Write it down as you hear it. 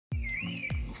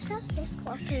It's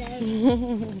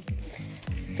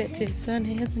a bit too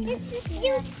sunny, isn't it?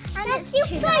 That's your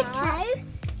photo.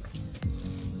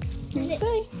 You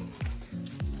see?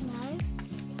 No.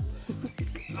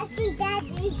 I see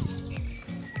Daddy.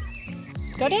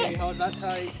 Got it? Hold that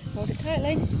tight. Hold it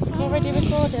tightly. It's already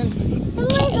recording.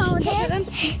 Hold it.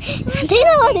 I don't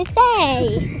know what to say.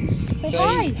 Say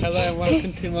hi. Hello and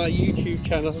welcome to my YouTube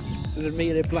channel. This is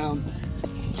Amelia Blount.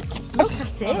 Look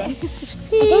at it.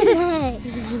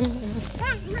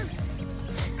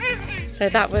 So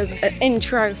that was an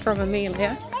intro from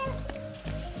Amelia.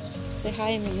 Say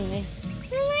hi, Amelia.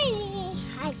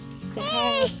 Hi. Say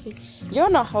hi. You're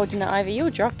not holding it, Ivy. You'll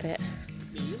drop it.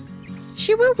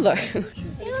 She will though. You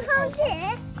hold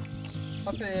it.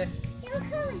 Up here. You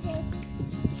hold it.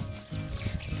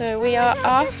 So we are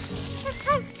off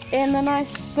in the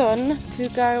nice sun to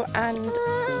go and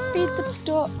feed the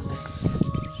ducks.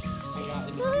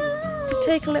 Just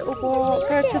take a little walk,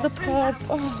 go to the pub.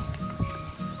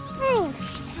 Oh.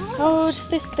 Hold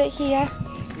this bit here.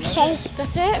 Okay.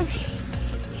 That's it.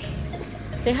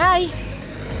 Say hi.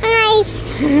 Hi.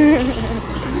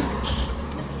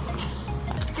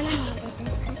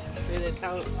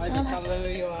 Tell them who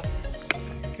you are.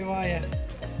 Who are you?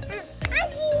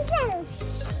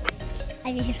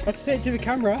 Let's say it to the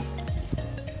camera.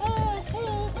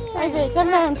 Ivy, turn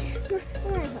around.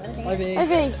 Ivy.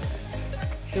 Ivy.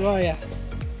 Who are you?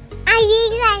 Ivy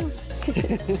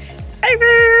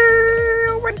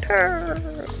Winter.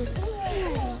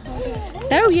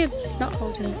 No, you're not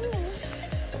holding it.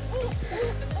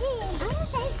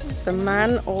 It's the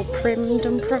man all primmed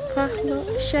and proper,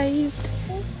 look, shaved.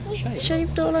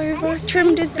 Shaved all over,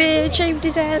 trimmed his beard, shaved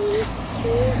his head.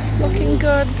 Looking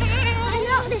good.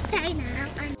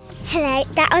 Hello,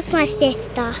 that was my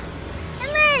sister.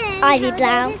 Ivy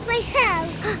Blount.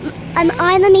 I'm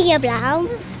Amelia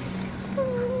Blount.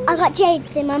 I got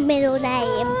James in my middle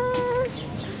name.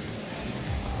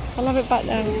 I love it back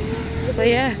now. So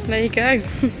yeah, there you go.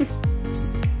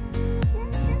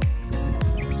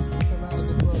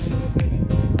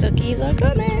 Duckies are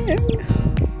coming.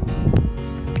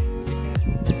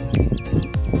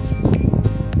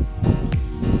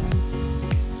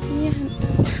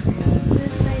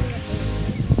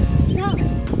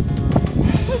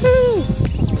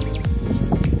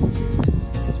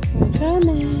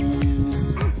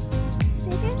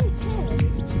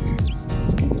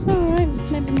 It's alright,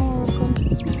 maybe more will come.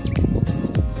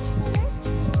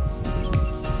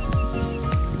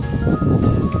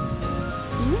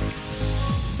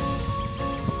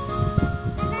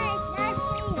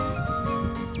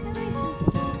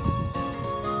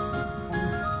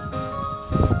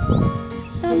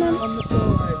 On the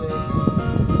floor, Ivy.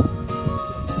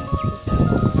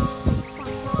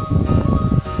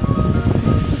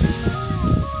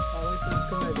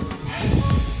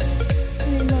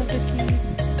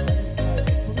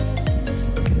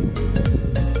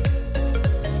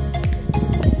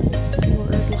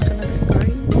 Water's looking a bit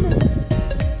green, isn't it?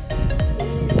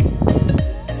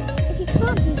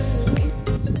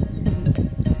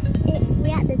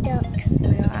 We're at the ducks.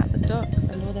 We are at the ducks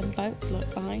and all them boats look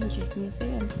behind you. Can you see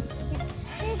them?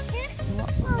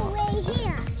 Far away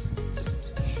here.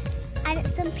 And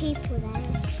it's some people there.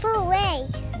 Far away.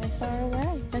 They're far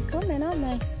away. They're coming, aren't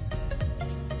they?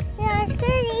 Yeah, I'm going to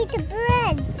eat the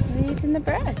bread. They're eating the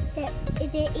bread.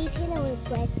 They're eating all the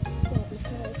bread.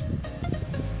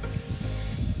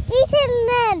 Eating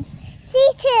them.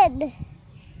 Seated.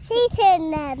 Seating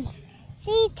them.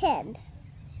 Seated.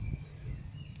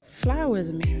 Flowers,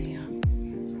 Amelia.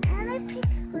 I don't pick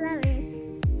flowers.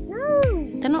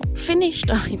 No. They're not finished,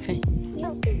 Ivy.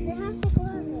 No, they have to go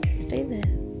on it. Stay there.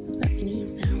 At your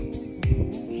knees now.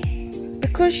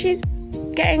 Because she's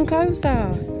getting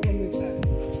closer.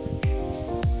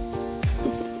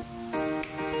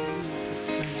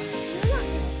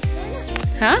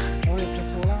 Huh?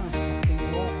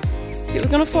 If it was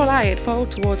going to fall out, it'd fall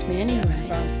towards me anyway.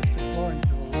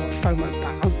 Throw my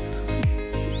bounce.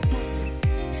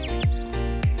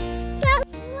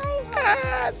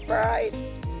 Ah, it's bright.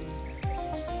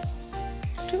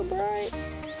 It's too bright.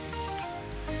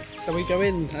 Shall we go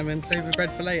in and then save the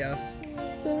bread for later?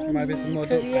 So, Might be some more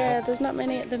ducks yeah, there. there's not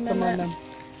many at the Come on minute. then.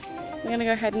 We're going to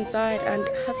go head inside and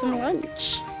have some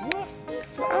lunch. What?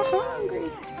 So I'm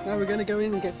hungry. No, we're going to go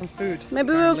in and get some food.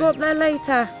 Maybe we'll go up there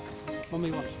later.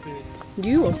 Mummy wants food.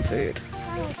 You want food?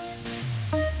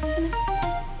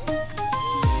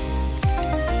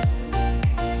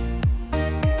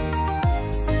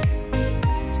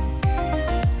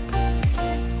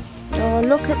 Oh,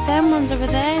 look at them ones over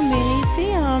there, Amelia. You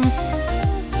see them?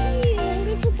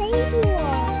 Little baby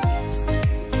ones.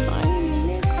 Tiny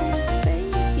little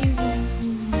baby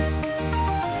ones.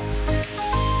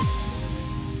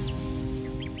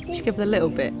 should give it a little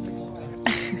bit.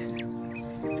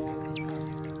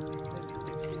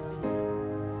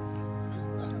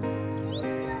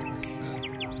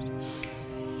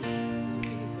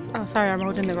 Oh, sorry, I'm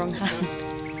holding the wrong hand.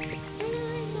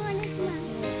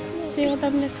 See all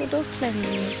them little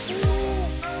ducklings?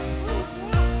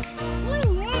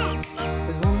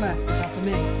 There's one left. Is that for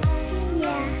me?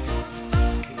 Yeah.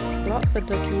 Lots of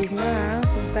duckies now,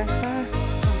 with better.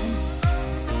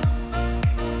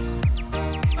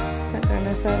 Don't go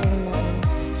no further than that.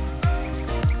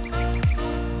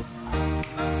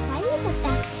 Why is the best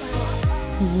one?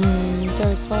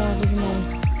 Goes far, doesn't it?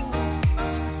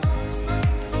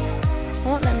 I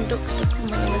want them ducks to come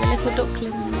over, the little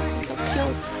ducklings. So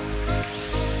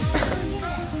cute.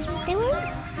 They won't.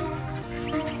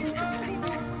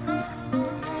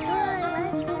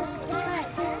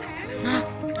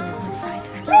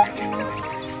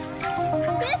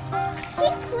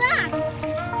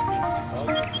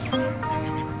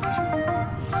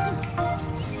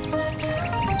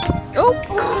 Oh,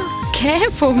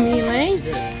 careful, Mimi.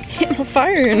 Hit my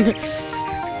phone.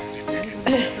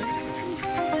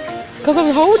 Because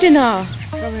I'm holding her.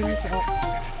 Come in, lift it up.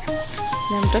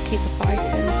 Them duckies are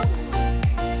fighting.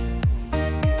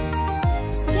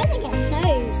 You're gonna get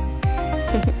soaked.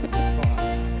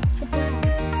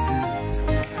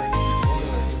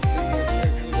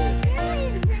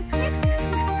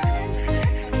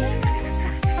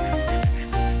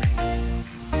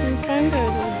 My phone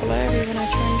goes all blurry when I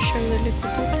try and show the little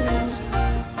ducklings.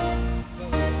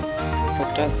 But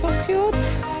they're so cute.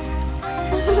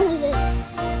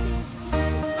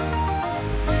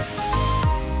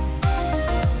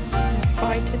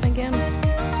 Fighting again.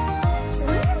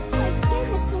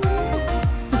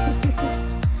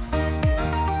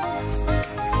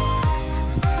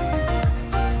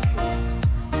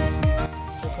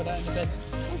 We'll put that in the bed.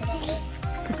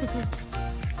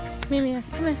 Mimi,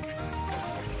 come here.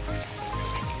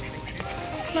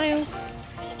 Smile.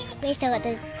 We saw the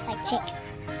chick.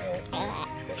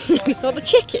 We saw the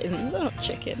chickens. They're not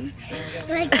chickens.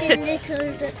 Like the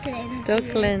little ducklings.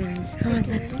 Ducklings. Come on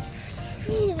then.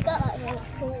 You've got it.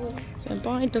 Cool. So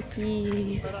bye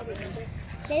duckies.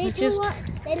 The little just-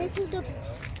 the little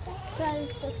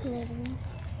ducklings.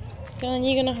 Go on,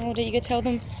 you're gonna hold it. You can tell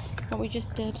them what we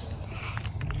just did.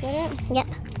 Get it? Yep.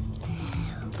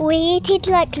 We did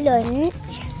like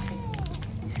lunch.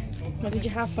 What did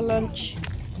you have for lunch?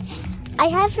 I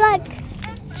have like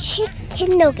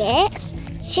chicken nuggets,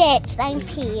 chips and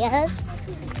peas.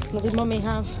 What did Mummy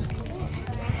have?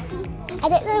 I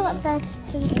don't know what the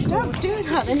Don't do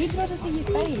that. They need to be able to see your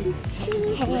face.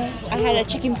 I had a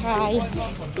chicken pie,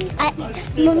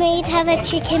 Mummy'd have a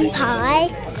chicken pie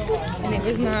and it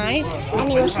was nice.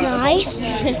 and it was nice.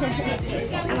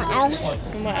 And what else?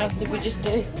 And what else did we just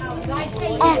do?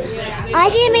 I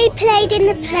and me played in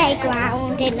the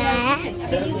playground in there.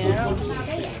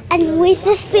 And we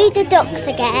just feed the ducks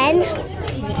again.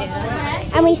 Yeah.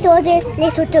 And we saw the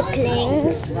little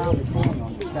ducklings.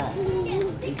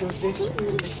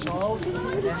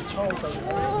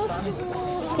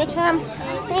 Good time.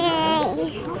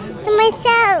 And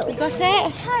myself. You got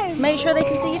it? Make sure they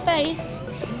can see your face.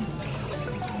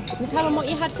 You tell them what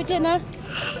you had for dinner.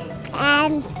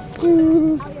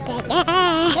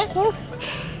 Careful.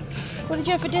 What did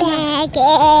you have for dinner?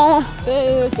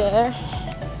 Burger.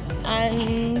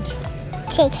 And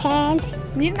Chicken.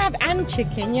 you didn't have and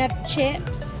chicken, you had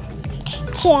chips.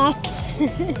 Chips.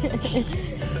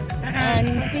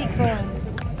 And sweet corn.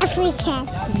 African.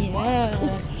 Yeah.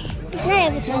 No,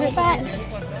 it's not bad.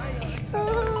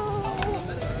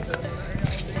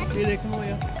 Really, come over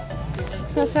here.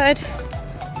 Outside.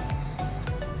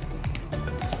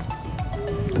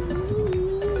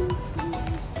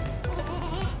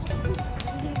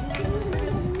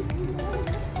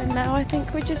 And now I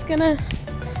think we're just gonna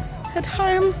head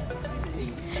home.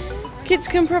 Kids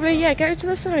can probably, go to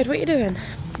the side. What are you doing?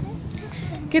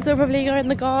 Kids will probably go in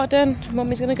the garden.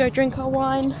 Mummy's gonna go drink our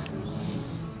wine.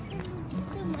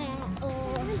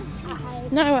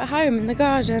 No, at home in the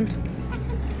garden.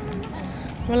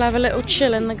 We'll have a little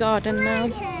chill in the garden now.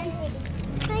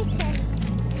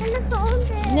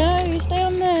 No, you stay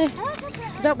on there.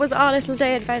 So that was our little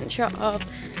day adventure of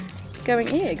going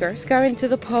to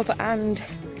the pub and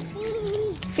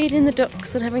feeding the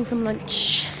ducks and having some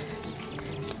lunch.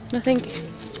 Nothing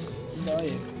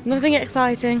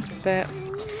exciting, but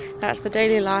that's the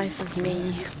daily life of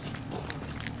me.